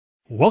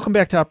Welcome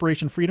back to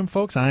Operation Freedom,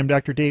 folks. I'm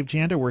Dr. Dave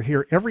Janda. We're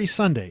here every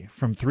Sunday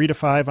from 3 to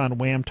 5 on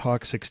Wham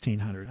Talk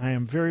 1600. I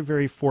am very,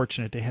 very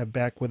fortunate to have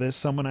back with us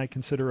someone I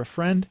consider a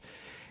friend,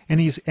 and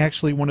he's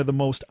actually one of the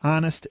most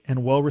honest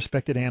and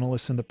well-respected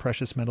analysts in the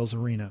precious metals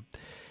arena.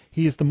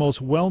 He is the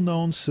most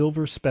well-known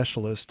silver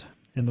specialist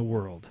in the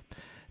world.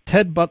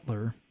 Ted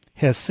Butler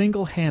has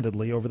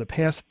single-handedly, over the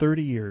past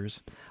 30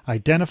 years,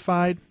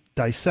 identified,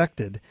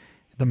 dissected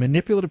the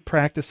manipulative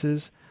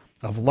practices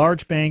of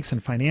large banks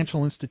and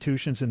financial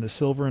institutions in the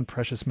silver and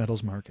precious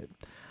metals market.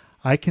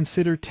 I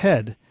consider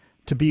Ted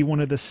to be one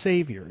of the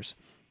saviors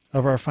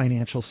of our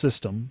financial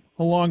system,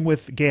 along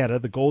with GATA,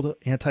 the Gold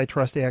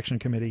Antitrust Action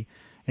Committee,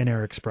 and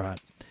Eric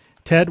Sprott.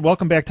 Ted,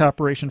 welcome back to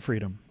Operation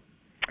Freedom.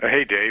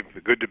 Hey, Dave.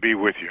 Good to be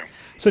with you.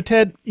 So,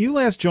 Ted, you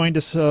last joined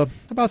us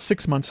about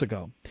 6 months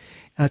ago.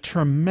 A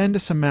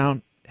tremendous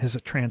amount has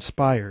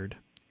transpired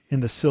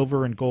in the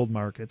silver and gold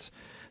markets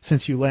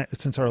since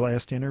our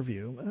last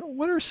interview.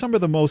 What are some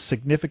of the most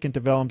significant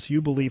developments you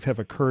believe have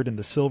occurred in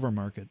the silver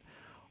market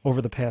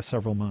over the past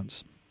several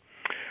months?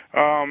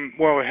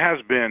 Well, it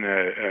has been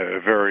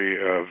a very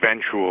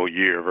eventual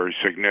year, very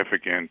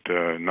significant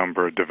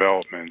number of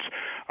developments.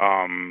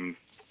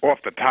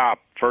 Off the top,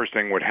 first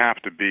thing would have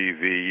to be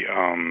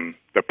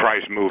the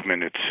price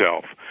movement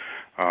itself.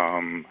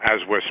 As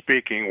we're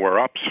speaking, we're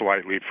up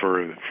slightly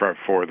for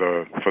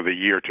the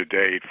year to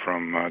date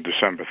from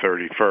December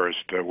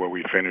 31st, where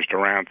we finished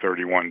around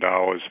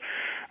 $31.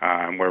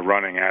 We're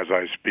running, as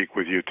I speak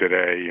with you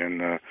today, in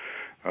the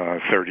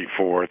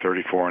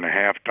 $34 and a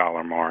half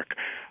dollar mark.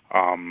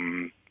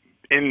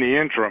 In the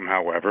interim,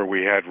 however,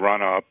 we had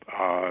run up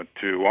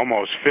to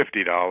almost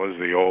 $50,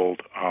 the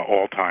old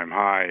all-time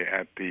high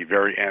at the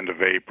very end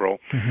of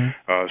April.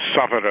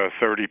 Suffered a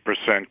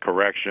 30%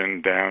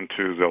 correction down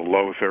to the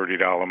low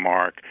 $30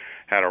 mark,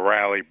 had a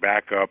rally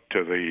back up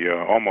to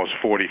the almost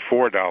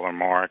 $44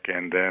 mark,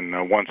 and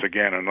then once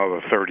again another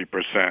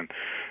 30%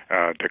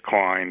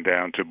 decline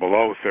down to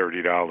below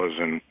 $30,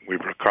 and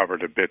we've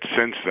recovered a bit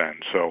since then.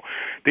 So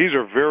these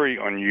are very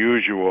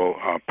unusual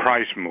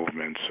price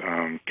movements,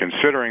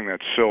 considering that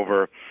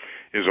silver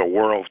is a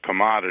world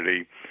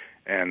commodity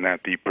and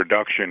that the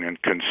production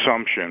and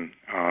consumption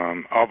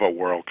of a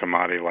world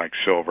commodity like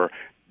silver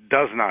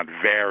does not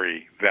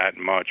vary that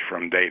much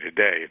from day to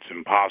day. It's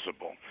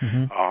impossible.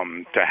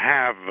 To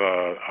have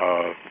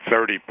a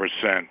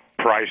 30%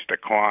 price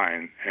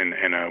decline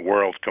in a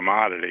world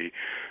commodity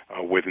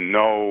with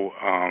no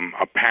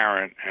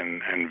apparent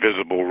and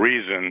visible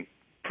reason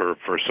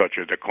for such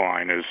a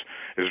decline is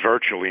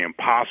virtually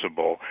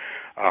impossible.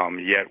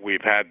 Yet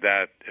we've had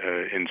that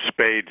in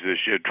spades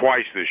this year,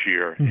 twice this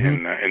year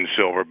in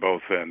silver,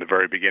 both in the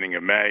very beginning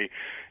of May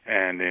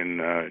and in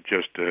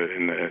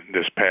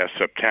this past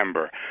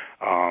September.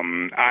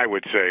 I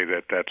would say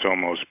that that's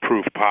almost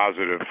proof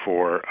positive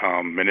for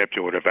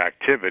manipulative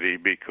activity,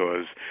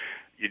 because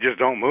you just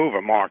don't move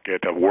a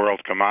market, a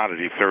world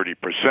commodity,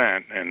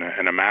 30%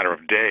 in a matter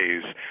of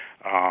days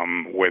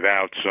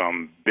without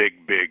some big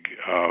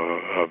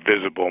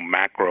visible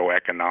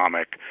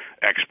macroeconomic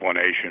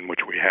explanation,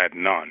 which we had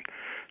none.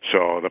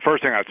 So the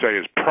first thing I'd say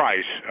is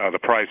price, the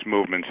price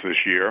movements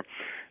this year.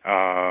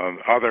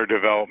 Other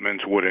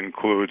developments would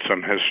include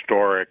some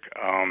historic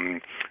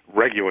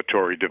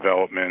regulatory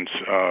developments,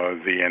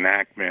 the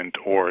enactment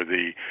or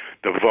the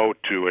vote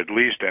to at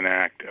least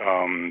enact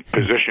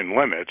position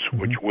limits,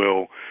 which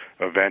will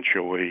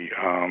eventually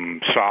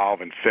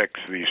solve and fix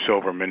the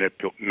silver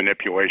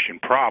manipulation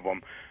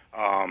problem.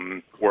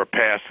 Were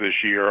passed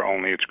this year,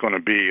 only it's going to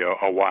be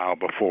a while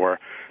before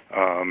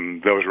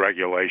those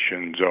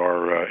regulations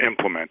are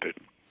implemented.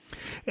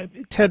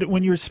 Ted,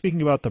 when you were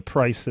speaking about the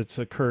price that's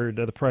occurred,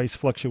 the price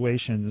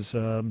fluctuations,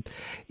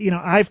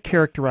 I've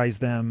characterized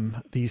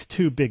them, these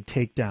two big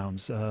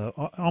takedowns,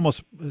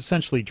 almost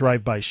essentially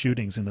drive-by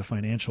shootings in the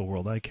financial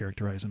world. I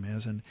characterize them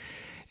as, and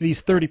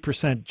these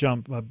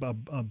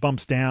 30%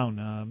 bumps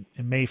down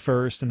in May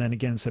 1st and then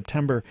again in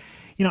September.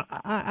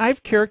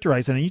 I've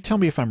characterized them, and you tell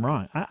me if I'm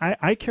wrong.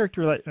 I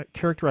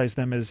characterize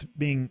them as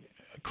being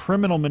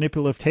criminal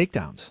manipulative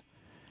takedowns.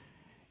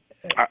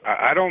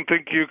 I don't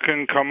think you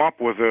can come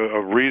up with a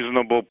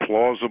reasonable,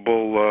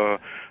 plausible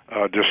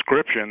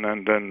description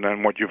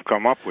than what you've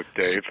come up with,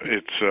 Dave.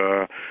 It's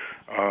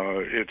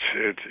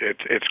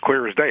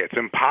clear as day. It's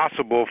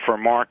impossible for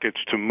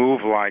markets to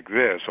move like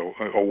this,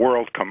 a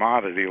world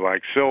commodity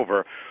like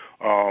silver,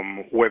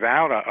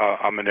 without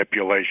a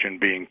manipulation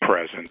being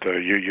present.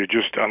 You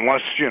just,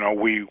 unless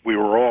we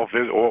were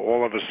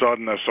all of a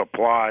sudden the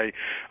supply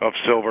of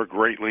silver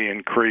greatly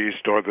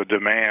increased or the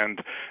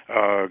demand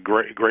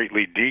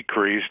greatly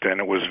decreased,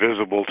 and it was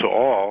visible to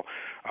all.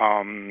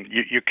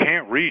 You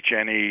can't reach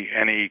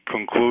any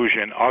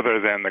conclusion other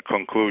than the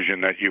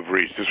conclusion that you've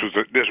reached. This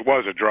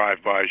was a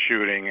drive-by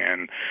shooting,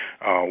 and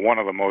one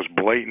of the most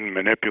blatant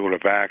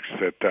manipulative acts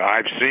that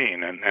I've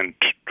seen, and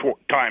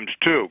times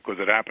two, because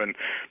it happened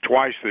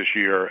twice this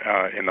year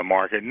in the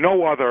market.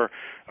 No other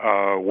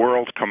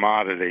world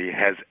commodity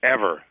has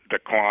ever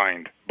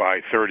declined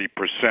by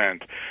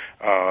 30%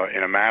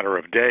 in a matter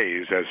of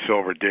days, as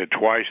silver did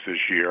twice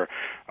this year.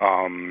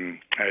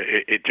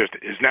 It just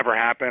has never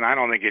happened. I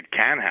don't think it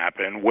can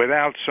happen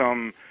without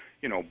some,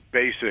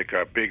 basic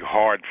big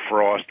hard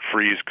frost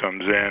freeze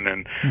comes in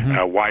and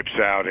wipes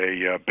out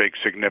a big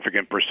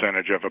significant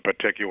percentage of a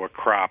particular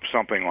crop,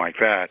 something like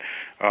that.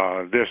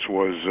 This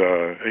was,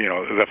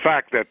 the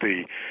fact that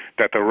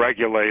the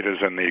regulators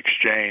and the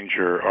exchange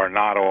are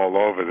not all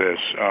over this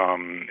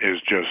is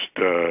just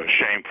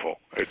shameful.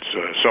 It's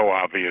so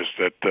obvious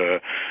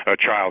that a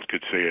child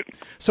could see it.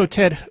 So,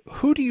 Ted,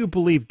 who do you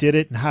believe did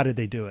it, and how did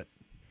they do it?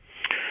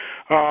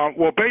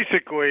 Well,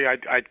 basically,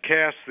 I'd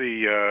cast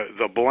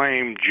the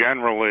blame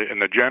generally in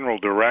the general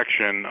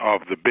direction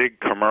of the big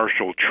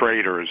commercial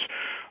traders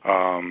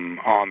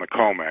on the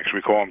COMEX.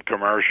 We call them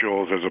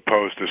commercials as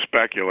opposed to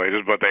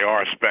speculators, but they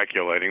are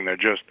speculating. They're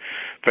just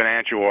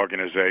financial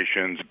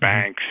organizations,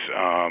 banks,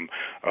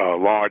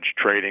 large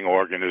trading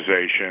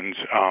organizations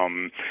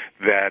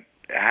that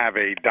have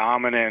a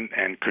dominant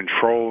and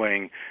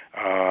controlling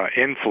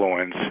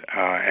influence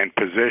and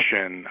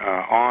position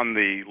on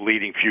the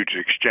leading futures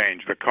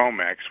exchange, the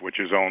COMEX, which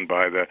is owned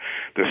by the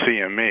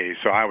CME.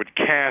 So I would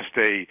cast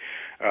the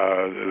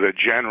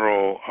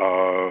general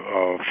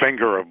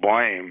finger of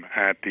blame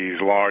at these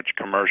large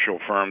commercial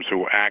firms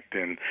who act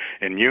in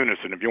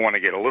unison. If you want to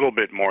get a little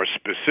bit more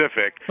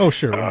specific, why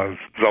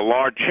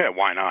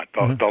not?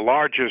 The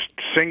largest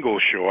single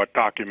short,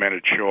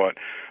 documented short,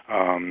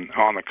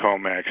 on the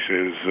COMEX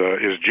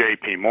is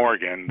J.P.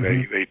 Morgan.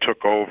 They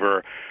took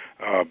over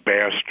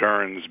Bear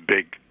Stearns'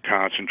 big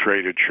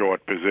concentrated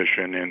short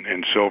position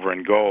in silver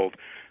and gold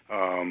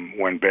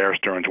when Bear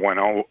Stearns went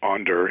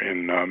under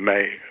in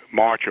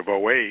March of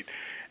 '08.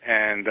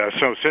 And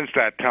so since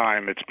that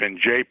time, it's been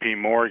J.P.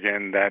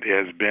 Morgan that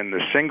has been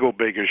the single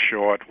biggest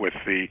short with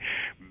the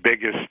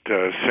biggest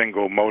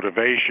single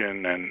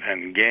motivation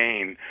and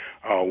gain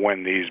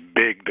when these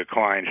big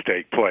declines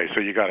take place. So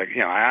you got to,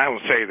 I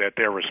don't say that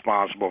they're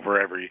responsible for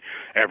every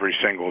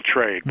single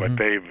trade, but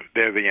they're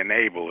the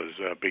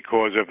enablers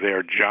because of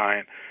their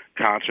giant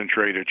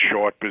concentrated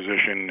short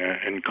position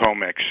in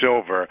COMEX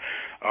silver.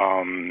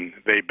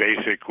 They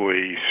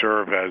basically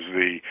serve as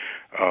the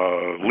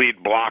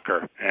lead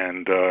blocker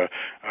and the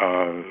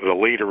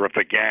leader of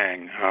the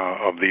gang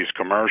of these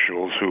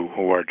commercials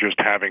who are just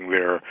having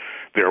their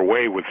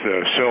way with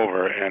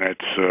silver, and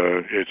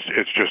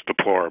it's just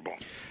deplorable.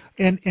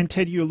 And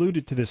Ted, you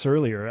alluded to this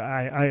earlier.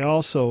 I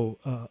also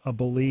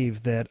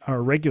believe that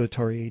our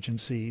regulatory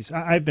agencies,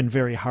 I've been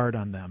very hard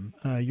on them.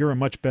 You're a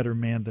much better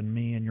man than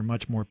me, and you're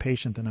much more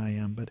patient than I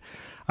am. But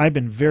I've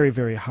been very,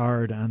 very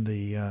hard on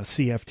the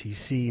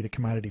CFTC, the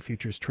Commodity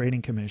Futures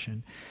Trading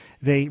Commission.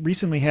 They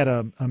recently had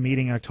a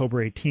meeting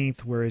October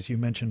 18th, where, as you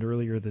mentioned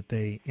earlier, that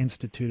they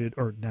instituted,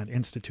 or not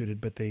instituted,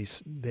 but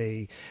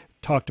they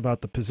talked about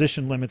the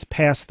position limits,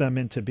 passed them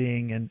into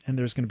being, and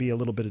there's going to be a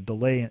little bit of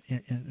delay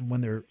in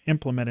when they're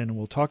implemented, and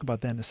we'll talk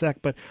about that in a sec.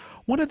 But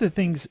one of the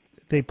things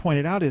they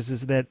pointed out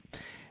is that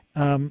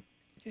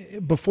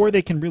before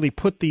they can really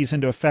put these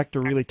into effect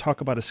or really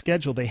talk about a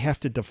schedule, they have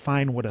to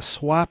define what a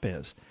swap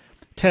is.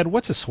 Ted,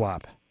 what's a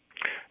swap?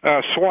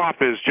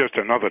 Swap is just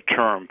another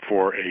term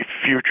for a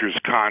futures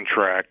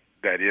contract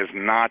that is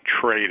not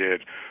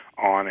traded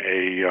on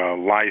a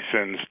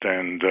licensed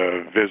and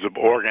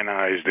visible,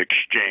 organized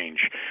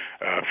exchange.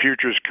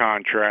 Futures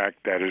contract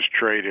that is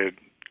traded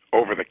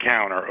over the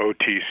counter,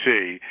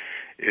 OTC,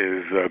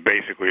 is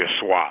basically a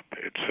swap.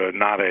 It's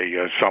not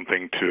a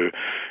something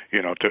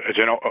it's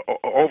an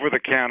over the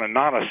counter,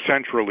 not a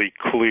centrally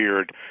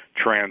cleared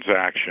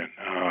transaction.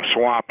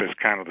 Swap is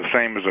kind of the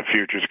same as a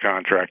futures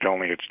contract,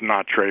 only it's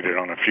not traded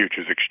on a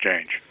futures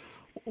exchange.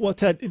 Well,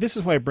 Ted, this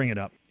is why I bring it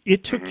up.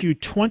 It took you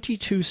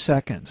 22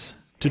 seconds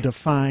to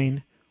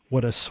define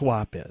what a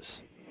swap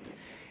is.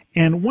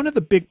 And one of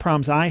the big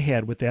problems I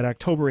had with that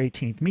October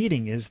 18th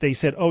meeting is they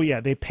said, oh, yeah,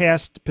 they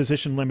passed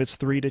position limits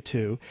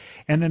 3-2.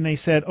 And then they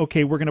said,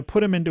 okay, we're going to put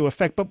them into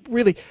effect. But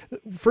really,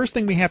 first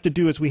thing we have to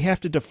do is we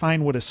have to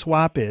define what a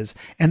swap is.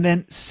 And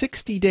then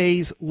 60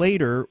 days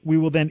later, we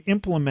will then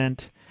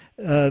implement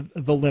the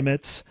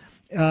limits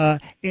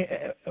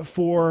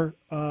for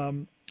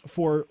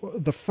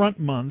the front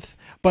month.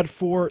 But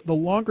for the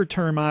longer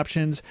term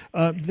options,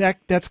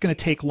 that's going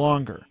to take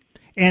longer.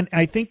 And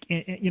I think,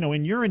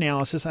 in your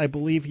analysis, I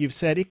believe you've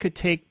said it could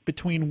take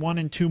between 1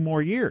 and 2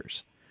 more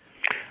years.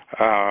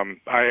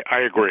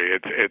 I agree.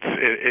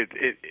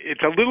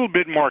 It's a little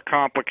bit more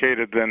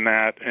complicated than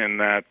that. In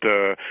that,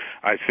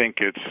 I think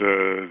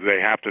they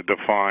have to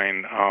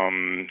define.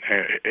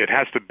 It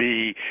has to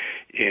be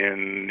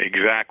in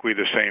exactly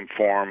the same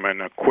form,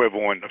 an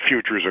equivalent, a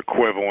futures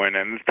equivalent,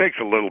 and it takes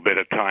a little bit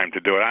of time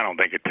to do it. I don't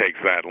think it takes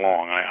that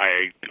long.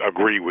 I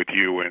agree with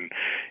you in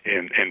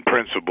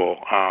principle,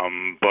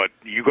 but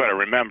you got to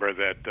remember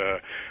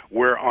that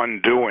we're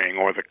undoing,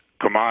 or the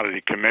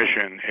Commodity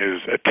Commission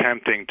is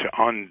attempting to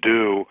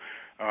undo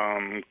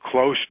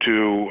close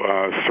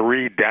to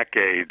 3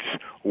 decades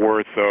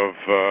worth of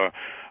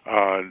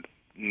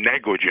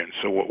negligence,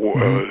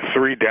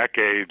 3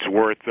 decades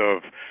worth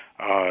of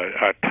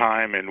a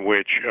time in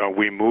which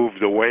we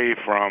moved away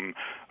from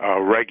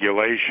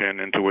regulation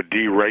into a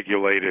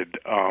deregulated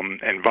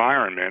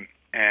environment.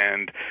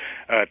 And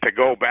to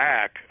go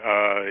back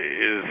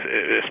is,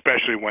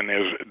 especially when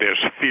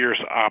there's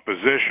fierce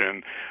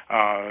opposition,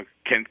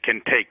 can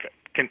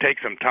take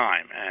some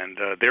time, and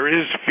there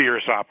is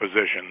fierce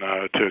opposition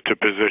to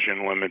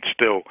position limits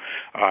still.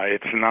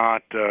 It's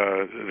not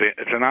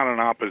an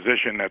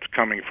opposition that's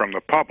coming from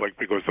the public,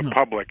 because the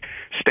public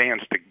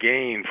stands to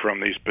gain from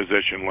these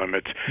position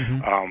limits.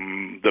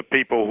 The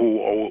people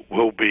who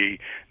will be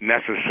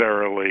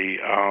necessarily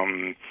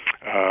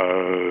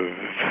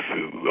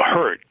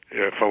hurt,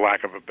 for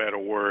lack of a better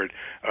word,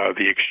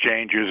 the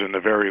exchanges and the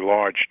very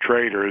large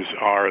traders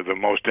are the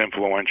most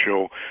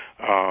influential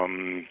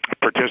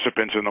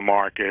participants in the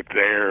market.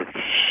 They're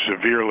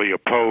severely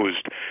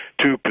opposed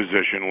to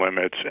position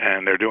limits,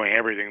 and they're doing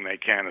everything they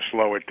can to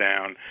slow it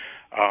down.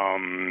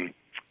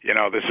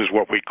 This is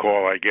what we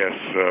call, I guess,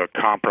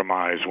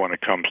 compromise when it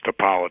comes to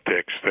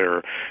politics.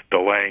 They're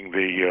delaying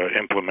the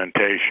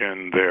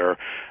implementation. They're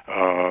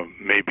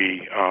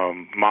maybe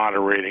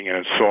moderating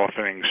and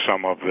softening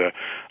some of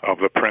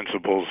the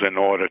principles in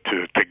order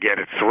to get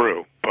it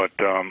through. But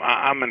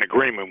I'm in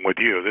agreement with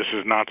you. This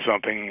is not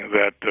something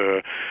that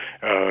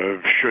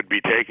should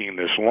be taking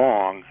this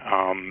long.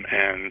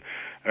 And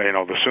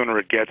the sooner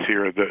it gets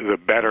here, the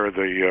better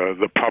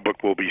the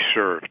public will be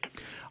served.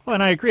 Well,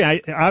 and I agree.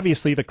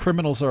 Obviously, the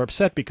criminals are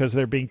upset because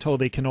they're being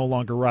told they can no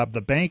longer rob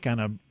the bank on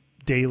a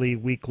daily,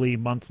 weekly,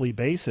 monthly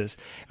basis.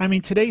 I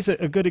mean, today's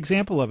a good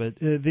example of it.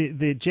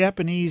 The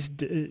Japanese,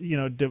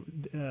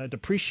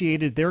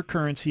 depreciated their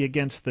currency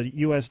against the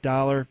U.S.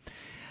 dollar.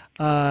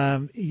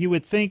 You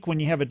would think when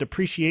you have a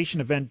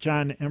depreciation event,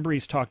 John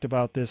Embry's talked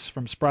about this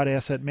from Sprott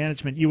Asset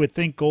Management, you would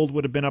think gold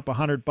would have been up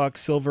 $100,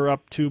 silver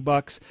up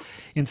 $2.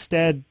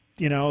 Instead,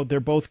 they're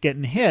both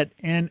getting hit.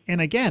 And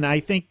again, I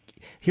think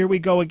here we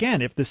go again.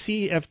 If the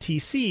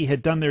CFTC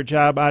had done their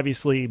job,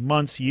 obviously,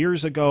 months,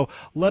 years ago,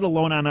 let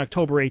alone on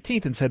October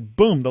 18th, and said,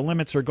 boom, the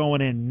limits are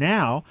going in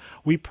now,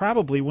 we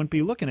probably wouldn't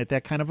be looking at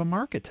that kind of a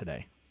market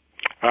today.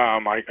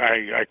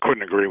 I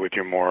couldn't agree with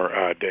you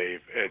more,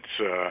 Dave. It's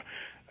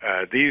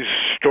these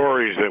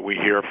stories that we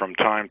hear from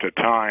time to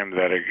time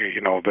that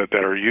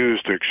are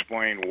used to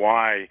explain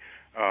why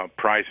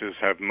prices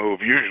have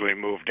usually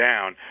moved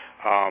down.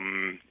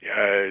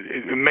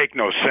 It make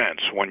no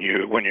sense when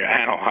you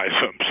analyze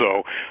them.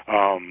 So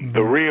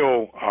the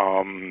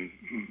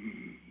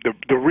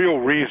real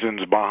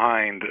reasons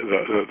behind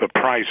the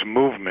price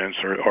movements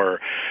are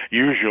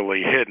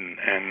usually hidden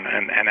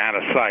and out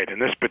of sight. In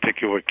this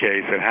particular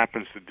case, it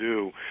happens to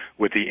do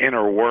with the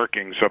inner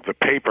workings of the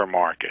paper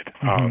market.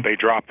 They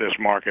dropped this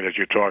market, as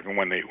you're talking,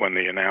 when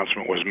the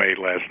announcement was made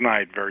last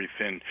night. Very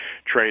thin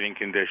trading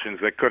conditions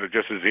that could have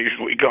just as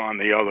easily gone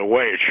the other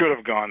way. It should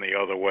have gone the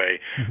other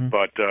way.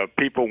 But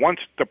people,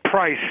 once the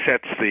price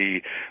sets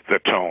the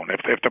tone,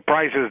 if the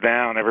price is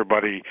down,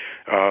 everybody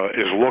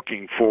is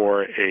looking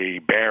for a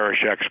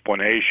bearish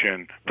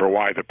explanation for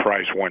why the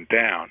price went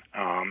down.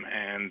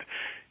 And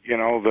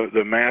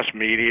the mass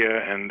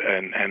media and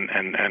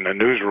the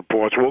news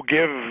reports will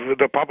give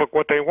the public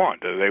what they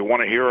want. They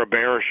want to hear a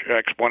bearish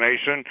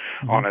explanation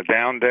on a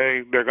down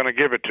day. They're going to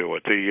give it to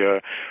it.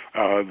 The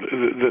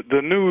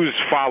news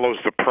follows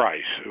the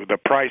price. The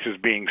price is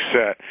being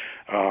set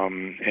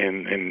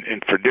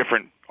for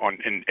different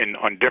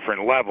on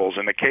different levels.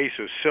 In the case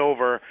of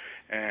silver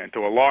and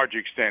to a large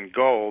extent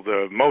gold,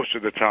 most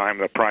of the time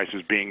the price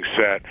is being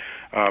set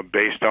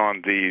based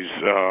on these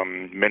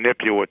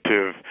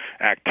manipulative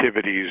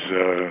activities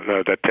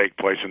that take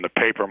place in the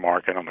paper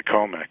market on the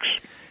COMEX.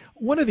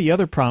 One of the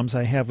other problems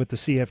I have with the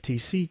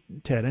CFTC,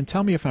 Ted, and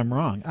tell me if I'm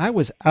wrong, I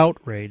was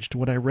outraged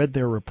when I read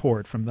their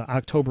report from the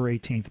October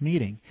 18th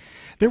meeting.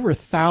 There were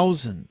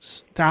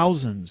thousands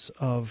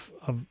of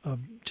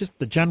just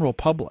the general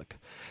public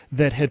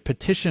that had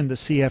petitioned the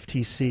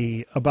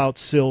CFTC about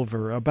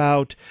silver,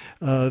 about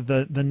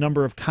the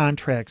number of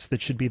contracts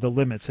that should be the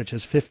limit, such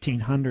as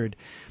 1,500.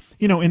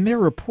 In their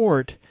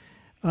report,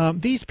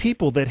 these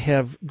people that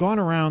have gone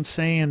around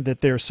saying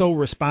that they're so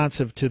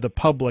responsive to the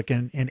public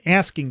and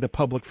asking the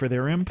public for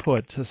their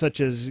input, such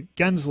as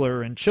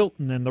Gensler and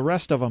Chilton and the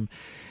rest of them,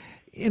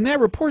 in that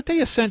report, they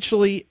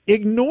essentially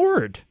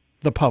ignored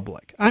the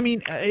public. I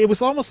mean, it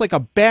was almost like a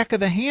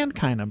back-of-the-hand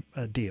kind of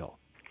a deal.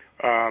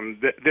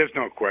 There's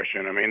no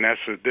question. I mean, this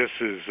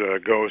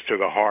goes to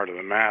the heart of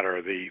the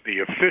matter. The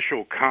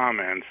official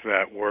comments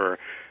that were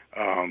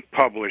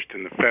published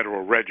in the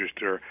Federal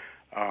Register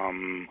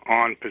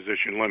on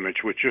position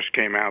limits, which just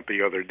came out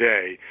the other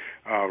day,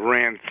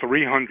 ran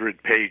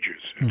 300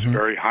 pages. It's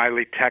very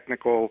highly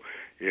technical.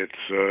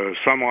 it's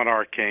somewhat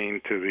arcane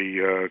to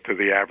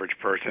the average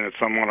person. It's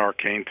somewhat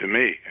arcane to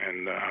me,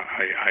 and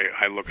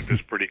I look at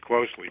this pretty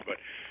closely. But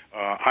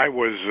I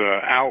was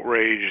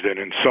outraged and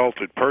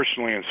insulted,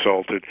 personally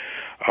insulted,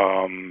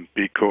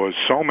 because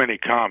so many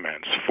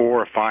comments,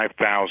 4,000 or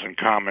 5,000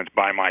 comments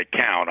by my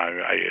count.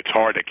 It's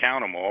hard to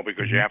count them all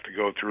because you have to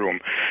go through them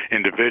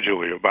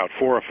individually. About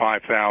 4,000 or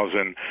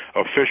 5,000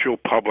 official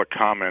public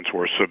comments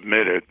were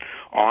submitted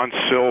on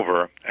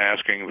silver,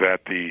 asking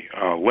that the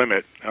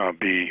limit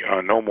be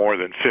no more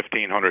than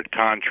 1,500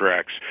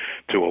 contracts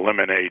to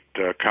eliminate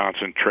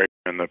concentration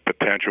and the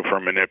potential for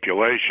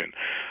manipulation.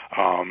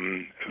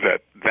 In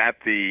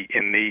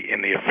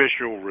the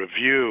official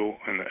review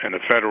in the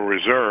Federal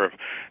Reserve,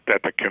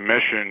 that the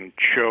Commission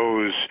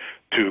chose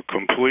to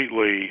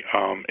completely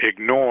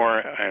ignore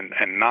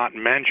and not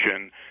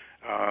mention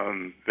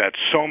that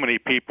so many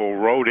people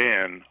wrote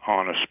in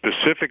on a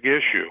specific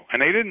issue,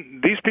 and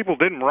these people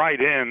didn't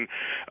write in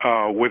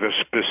with a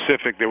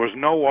specific. There was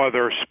no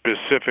other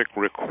specific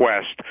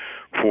request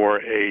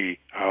for a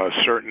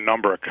certain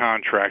number of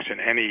contracts in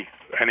any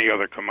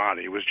other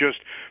commodity. It was just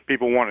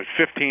people wanted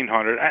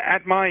 1,500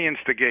 at my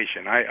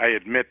instigation. I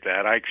admit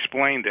that. I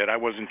explained it. I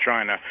wasn't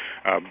trying to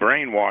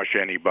brainwash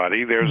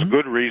anybody. There's a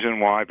good reason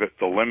why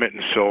the limit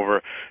in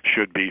silver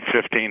should be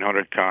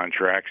 1,500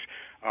 contracts.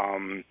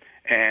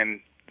 And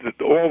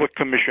all the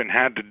Commission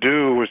had to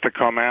do was to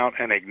come out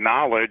and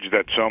acknowledge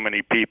that so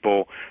many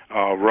people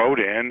wrote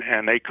in,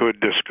 and they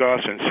could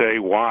discuss and say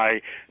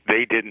why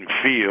they didn't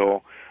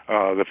feel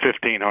the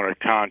 1,500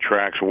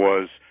 contracts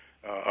was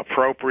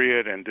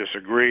appropriate and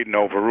disagreed and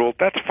overruled.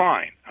 That's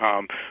fine.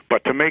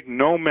 But to make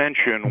no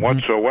mention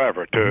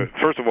whatsoever,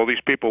 first of all,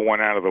 these people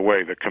went out of the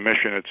way. The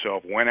Commission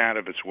itself went out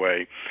of its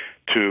way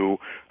to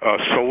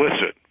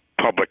solicit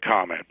public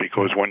comment,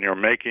 because when you're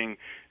making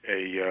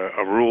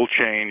a rule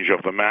change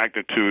of the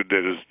magnitude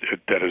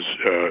that is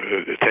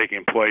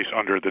taking place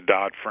under the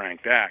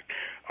Dodd-Frank Act,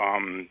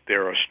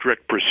 there are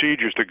strict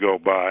procedures to go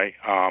by.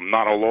 I'm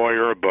not a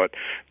lawyer, but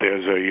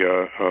there's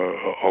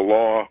a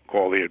law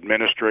called the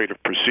Administrative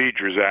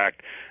Procedures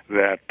Act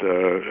that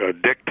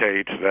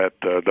dictates that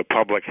the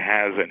public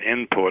has an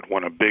input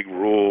when a big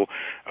rule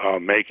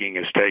making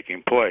is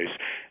taking place,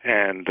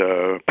 and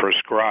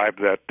prescribe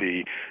that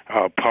the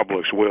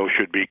public's will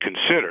should be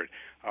considered.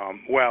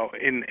 Well,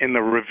 in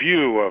the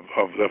review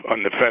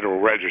on the Federal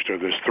Register,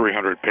 this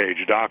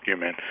 300-page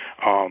document,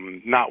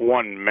 not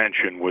one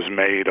mention was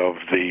made of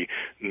the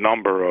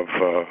number of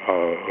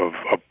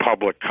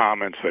public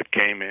comments that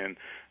came in,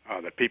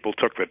 that people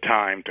took the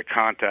time to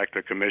contact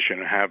the Commission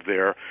and have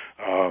their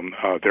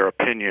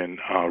opinion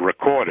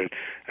recorded.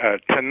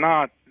 To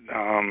not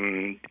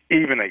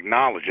even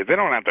acknowledge it. They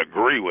don't have to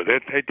agree with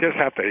it. They just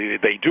have to.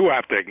 They do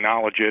have to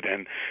acknowledge it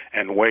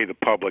and weigh the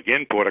public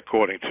input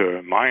according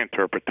to my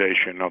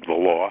interpretation of the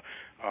law.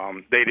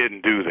 They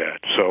didn't do that,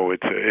 so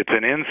it's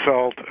an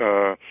insult.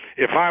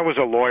 If I was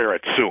a lawyer,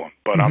 I'd sue them,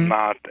 but I'm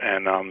not,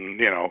 and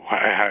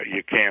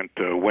you can't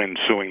win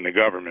suing the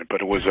government.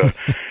 But it was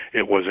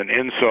an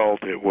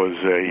insult. It was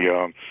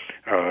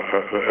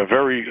a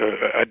very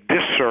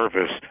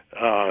disservice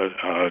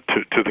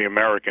to the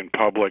American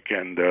public,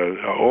 and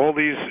all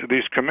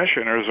these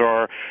commissioners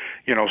are,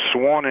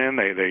 sworn in.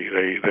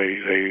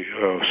 They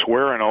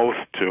swear an oath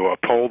to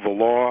uphold the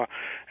law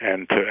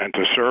and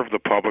to serve the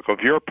public. If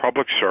you're a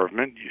public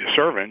servant,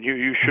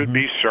 you should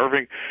be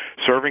serving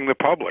the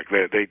public.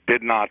 They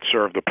did not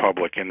serve the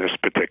public in this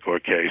particular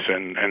case,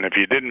 and if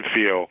you didn't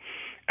feel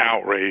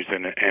outraged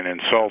and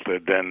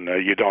insulted, then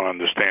you don't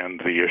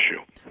understand the issue.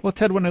 Well,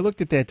 Ted, when I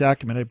looked at that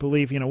document, I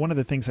believe, one of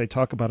the things I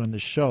talk about on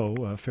this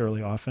show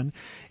fairly often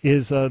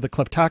is the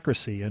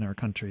kleptocracy in our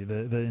country,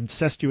 the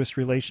incestuous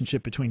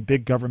relationship between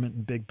big government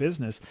and big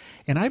business.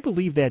 And I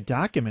believe that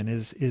document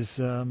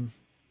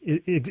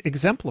it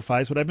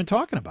exemplifies what I've been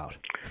talking about.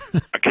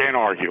 I can't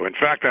argue. In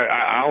fact,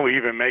 I'll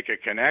even make a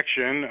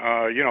connection.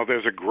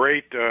 There's a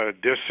great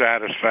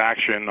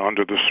dissatisfaction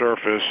under the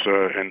surface,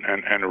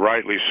 and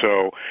rightly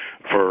so,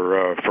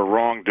 for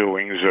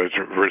wrongdoings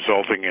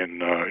resulting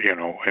in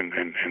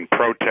in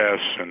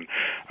protests and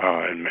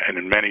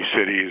in many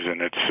cities.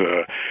 And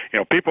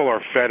it's people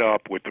are fed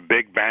up with the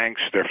big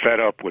banks. They're fed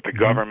up with the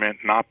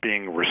government not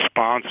being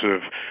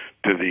responsive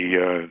to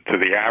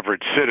the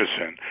average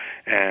citizen,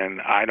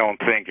 and I don't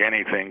think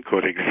anything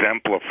could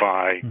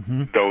exemplify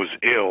those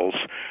ills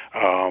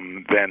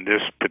than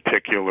this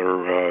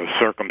particular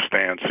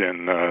circumstance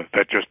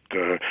that just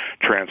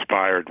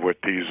transpired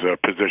with these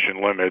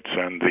position limits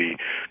and the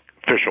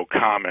official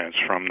comments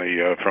from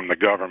the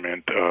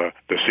government, the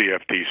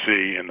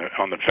CFTC,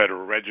 on the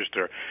Federal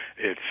Register.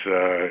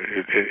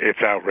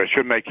 It's outrage. It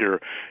should make your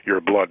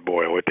blood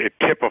boil. It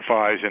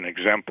typifies and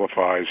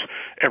exemplifies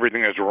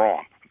everything that's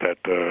wrong. That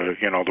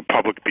the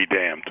public be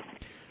damned.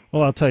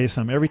 Well, I'll tell you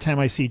something. Every time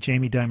I see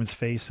Jamie Dimon's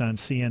face on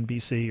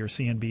CNBC or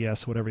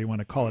CNBS, whatever you want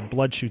to call it,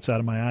 blood shoots out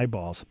of my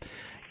eyeballs,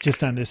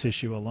 just on this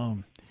issue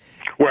alone.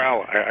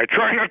 Well, I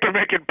try not to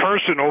make it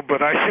personal,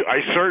 but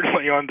I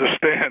certainly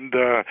understand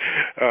the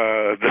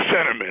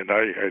sentiment.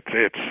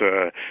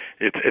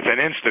 It's an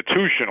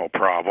institutional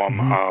problem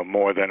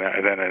more than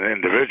an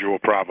individual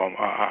problem.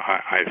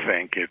 I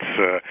think this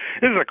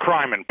is a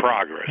crime in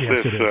progress.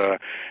 Yes, it is.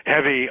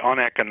 Heavy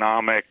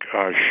uneconomic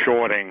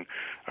shorting.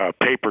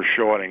 Paper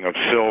shorting of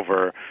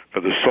silver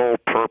for the sole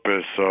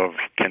purpose of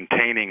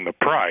containing the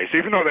price,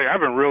 even though they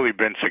haven't really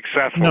been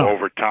successful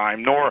over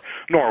time, nor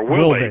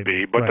will they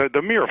be. But right.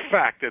 the mere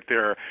fact that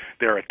they're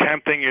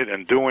attempting it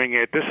and doing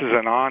it, this is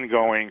an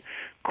ongoing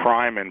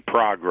crime in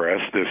progress,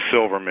 this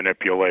silver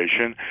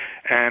manipulation,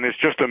 and it's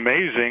just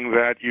amazing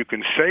that you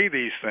can say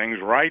these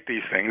things, write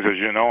these things. As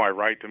you know, I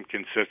write them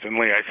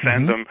consistently. I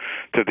send them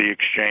to the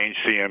exchange,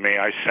 CME.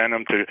 I send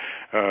them to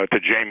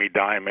Jamie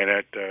Dimon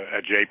at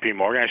J.P.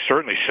 Morgan. I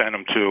certainly send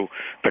them to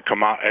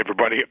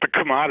everybody at the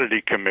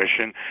Commodity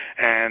Commission,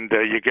 and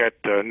you get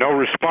no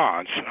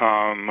response.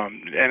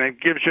 And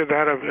it gives you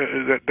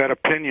that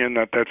opinion,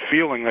 that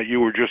feeling that you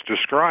were just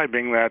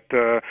describing, that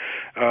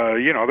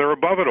they're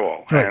above it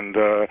all, right. And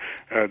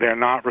they're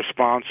not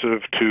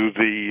responsive to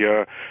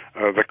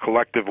the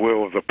collective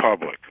will of the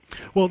public.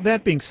 Well,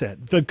 that being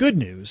said, the good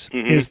news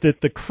is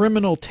that the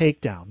criminal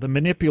takedown, the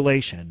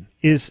manipulation,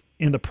 is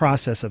in the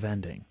process of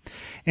ending.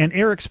 And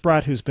Eric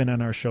Sprott, who's been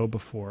on our show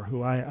before,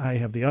 who I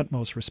have the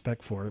utmost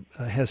respect for,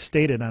 has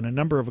stated on a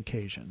number of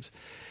occasions,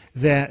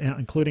 that,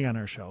 including on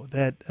our show,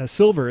 that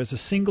silver is the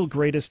single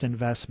greatest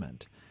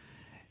investment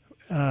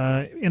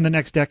in the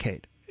next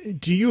decade.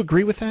 Do you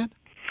agree with that?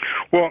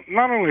 Well,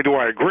 not only do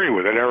I agree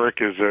with it,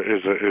 Eric is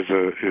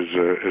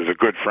a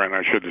good friend.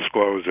 I should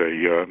disclose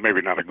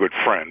maybe not a good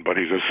friend, but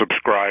he's a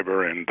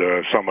subscriber and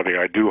somebody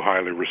I do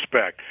highly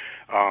respect.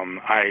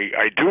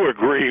 I do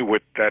agree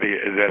with that.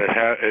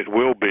 It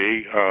will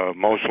be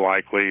most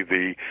likely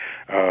the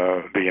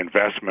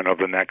investment of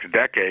the next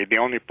decade. The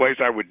only place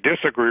I would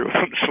disagree with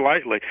him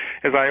slightly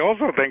is I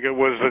also think it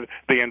was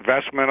the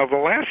investment of the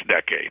last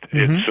decade.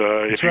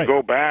 If you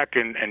go back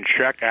and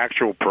check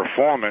actual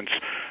performance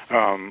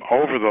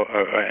over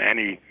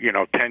any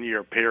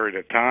 10-year period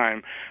of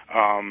time,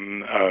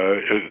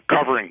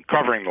 covering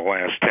the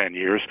last 10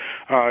 years,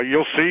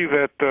 you'll see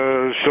that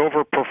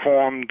silver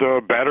performed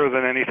better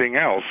than anything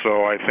else.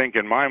 So I think,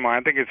 in my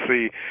mind, I think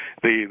it's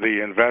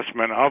the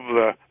investment of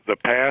the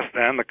past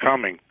and the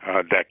coming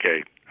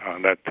decade.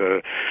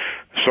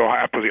 So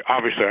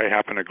obviously I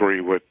happen to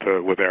agree with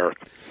Eric.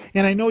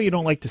 And I know you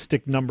don't like to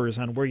stick numbers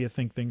on where you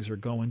think things are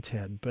going,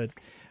 Ted, but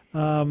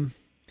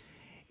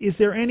is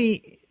there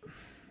any?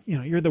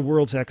 You're the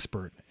world's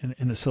expert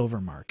in the silver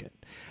market.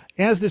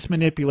 As this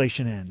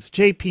manipulation ends,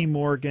 J.P.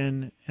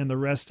 Morgan and the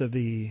rest of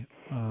the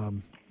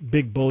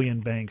big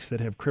bullion banks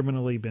that have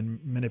criminally been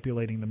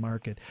manipulating the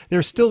market,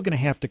 they're still going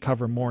to have to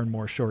cover more and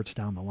more shorts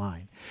down the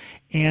line.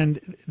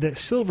 And the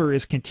silver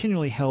is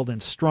continually held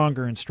in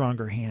stronger and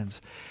stronger hands.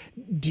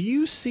 Do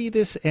you see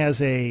this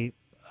as a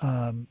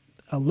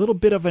little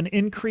bit of an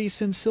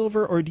increase in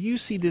silver, or do you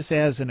see this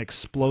as an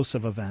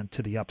explosive event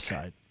to the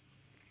upside?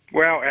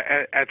 Well,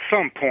 at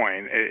some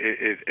point,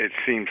 it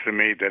seems to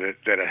me that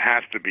it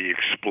has to be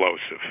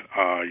explosive.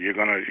 You're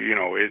gonna,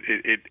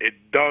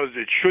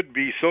 it should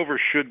be, silver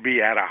should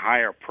be at a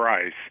higher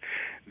price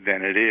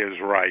than it is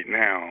right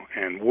now,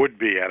 and would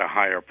be at a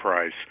higher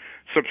price,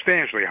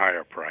 substantially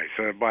higher price,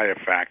 by a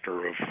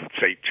factor of,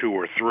 say, 2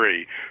 or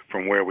 3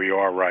 from where we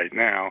are right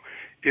now,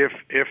 if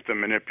the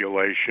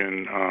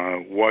manipulation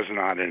was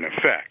not in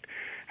effect.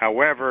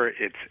 However,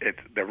 it's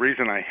the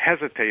reason I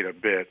hesitate a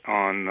bit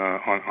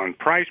on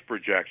price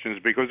projections,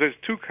 because there's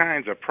two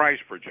kinds of price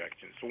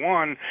projections.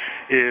 One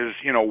is,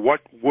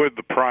 what will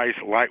the price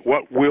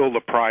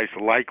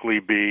likely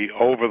be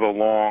over the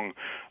long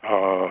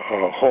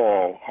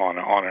haul on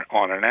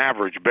an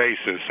average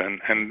basis,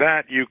 and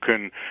that you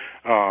can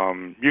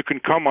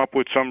come up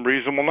with some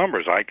reasonable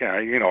numbers.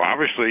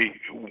 Obviously,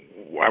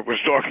 I was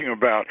talking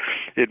about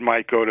it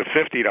might go to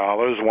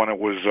 $50 when it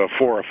was $4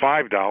 or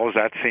 $5.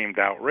 That seemed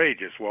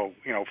outrageous. Well,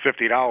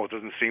 $50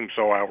 doesn't seem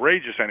so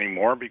outrageous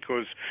anymore,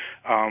 because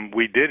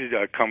we did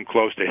come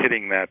close to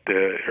hitting that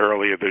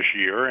earlier this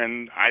year,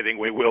 and I think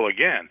we will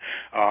again,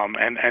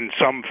 and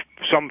some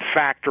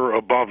factor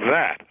above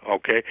that.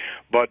 Okay,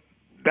 but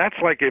that's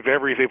like if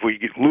we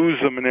lose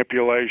the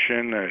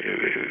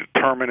manipulation,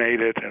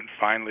 terminate it, and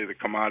finally the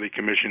Commodity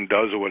Commission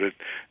does what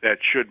that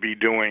should be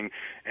doing,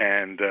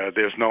 and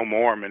there's no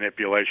more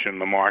manipulation in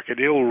the market,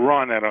 it'll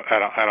run at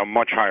a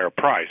much higher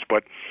price.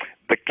 But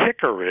the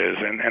kicker is,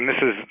 and this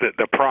is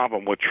the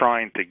problem with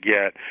trying to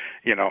get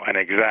an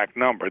exact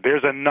number.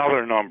 There's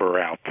another number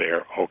out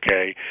there,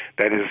 okay,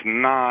 that is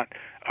not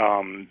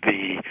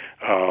the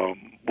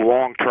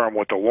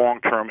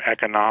long-term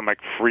economic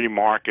free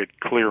market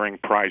clearing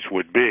price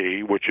would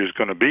be, which is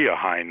going to be a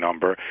high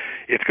number.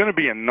 It's going to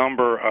be a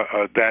number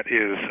that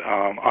is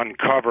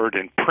uncovered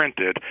and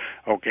printed,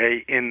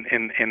 okay, in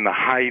the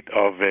height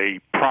of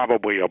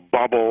probably a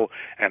bubble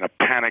and a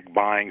panic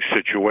buying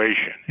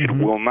situation. It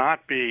will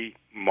not be,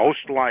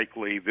 most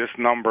likely, this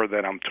number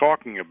that I'm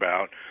talking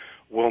about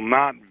will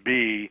not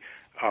be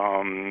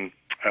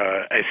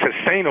a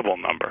sustainable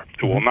number.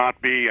 It will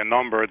not be a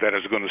number that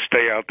is going to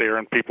stay out there,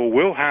 and people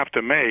will have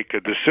to make a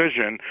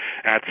decision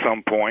at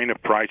some point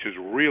if prices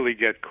really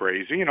get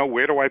crazy. You know,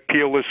 where do I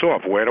peel this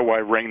off? Where do I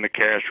ring the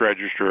cash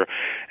register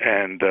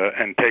and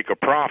take a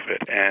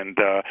profit? And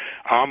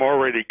I'm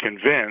already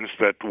convinced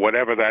that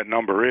whatever that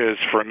number is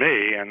for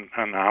me, and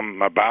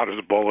I'm about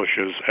as bullish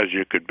as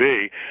you could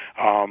be,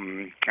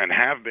 and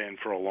have been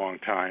for a long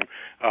time,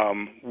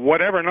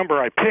 whatever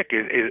number I pick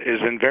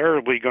is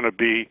invariably going to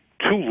be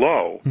too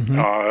low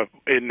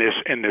in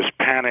this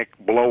panic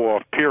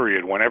blow-off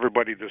period when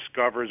everybody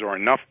discovers, or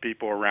enough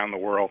people around the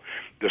world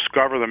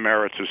discover the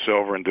merits of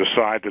silver and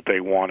decide that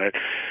they want it,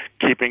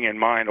 keeping in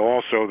mind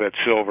also that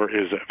silver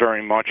is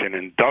very much an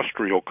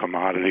industrial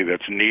commodity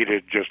that's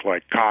needed just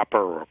like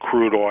copper or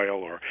crude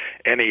oil or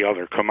any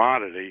other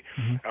commodity.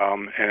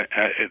 And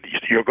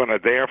you're going to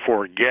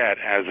therefore get,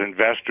 as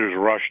investors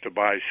rush to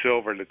buy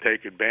silver to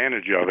take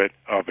advantage of it,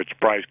 of its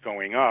price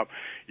going up,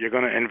 you're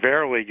going to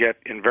invariably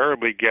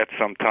get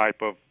some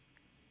type of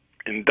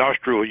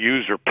industrial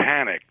user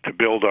panic to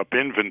build up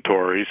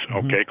inventories,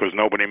 okay, because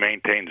nobody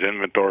maintains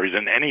inventories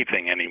in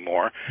anything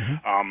anymore.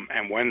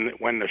 And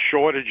when the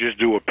shortages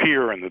do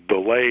appear and the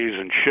delays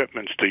in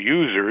shipments to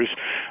users,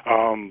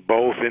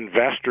 both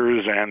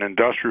investors and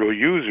industrial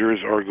users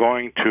are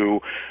going to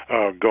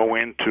go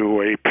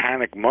into a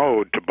panic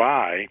mode to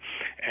buy,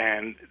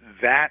 and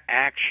that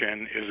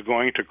action is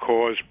going to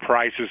cause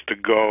prices to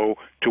go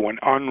to an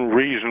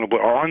unreasonable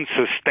or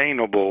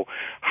unsustainable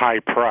high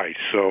price.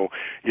 So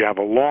you have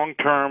a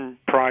long-term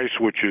price,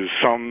 which is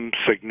some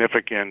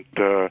significant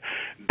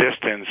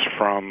distance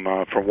from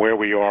where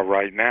we are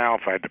right now.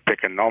 If I had to pick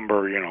a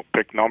number,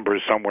 pick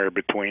numbers somewhere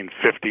between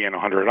 $50 and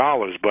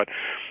 $100. But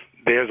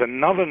there's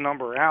another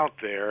number out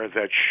there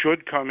that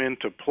should come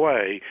into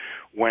play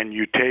when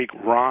you take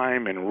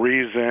rhyme and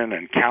reason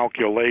and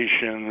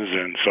calculations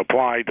and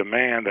supply,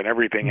 demand, and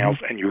everything else,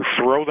 and you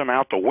throw them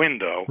out the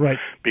window, right,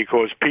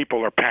 because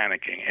people are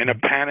panicking. In a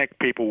panic,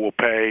 people will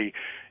pay,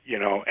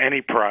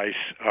 any price,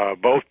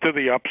 both to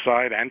the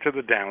upside and to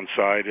the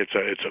downside.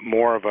 It's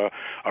more of a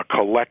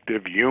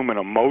collective human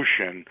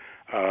emotion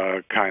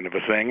kind of a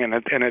thing, and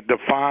it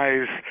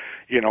defies,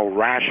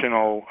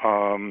 rational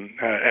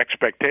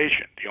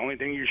expectation. The only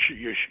thing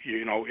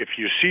if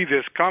you see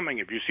this coming,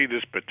 if you see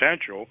this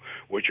potential,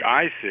 which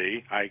I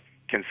see, I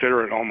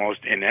consider it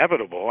almost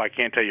inevitable. I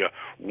can't tell you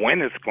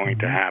when it's going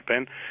to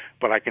happen,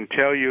 but I can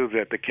tell you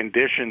that the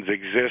conditions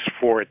exist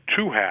for it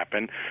to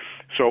happen.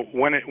 So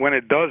when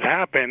it does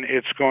happen,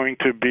 it's going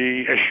to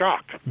be a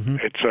shock.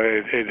 It's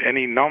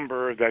any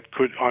number that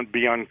could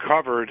be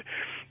uncovered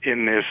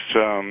in this,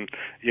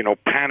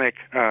 panic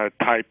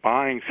type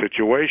buying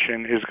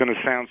situation is going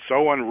to sound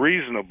so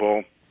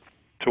unreasonable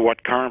to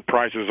what current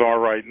prices are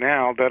right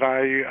now that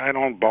I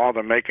don't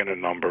bother making a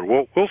number.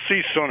 We'll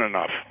see soon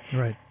enough.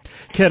 Right.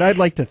 Ted, I'd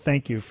like to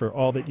thank you for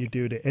all that you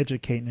do to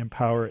educate and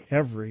empower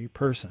every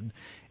person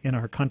in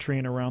our country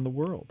and around the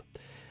world.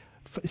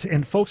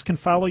 And folks can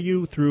follow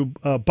you through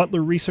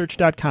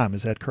butlerresearch.com.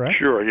 Is that correct?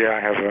 Sure. Yeah, I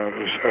have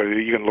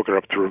you can look it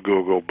up through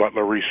Google,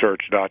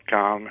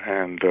 butlerresearch.com,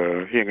 and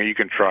you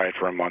can try it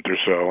for a month or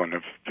so. And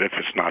if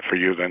it's not for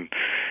you, then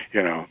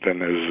then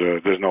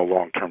there's no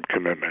long-term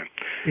commitment.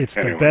 It's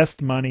the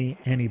best money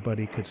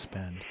anybody could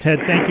spend. Ted,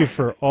 thank you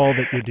for all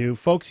that you do,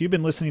 folks. You've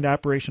been listening to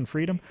Operation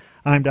Freedom.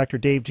 I'm Dr.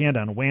 Dave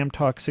Janda on Wham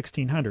Talk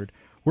 1600.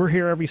 We're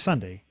here every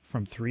Sunday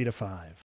from 3 to 5.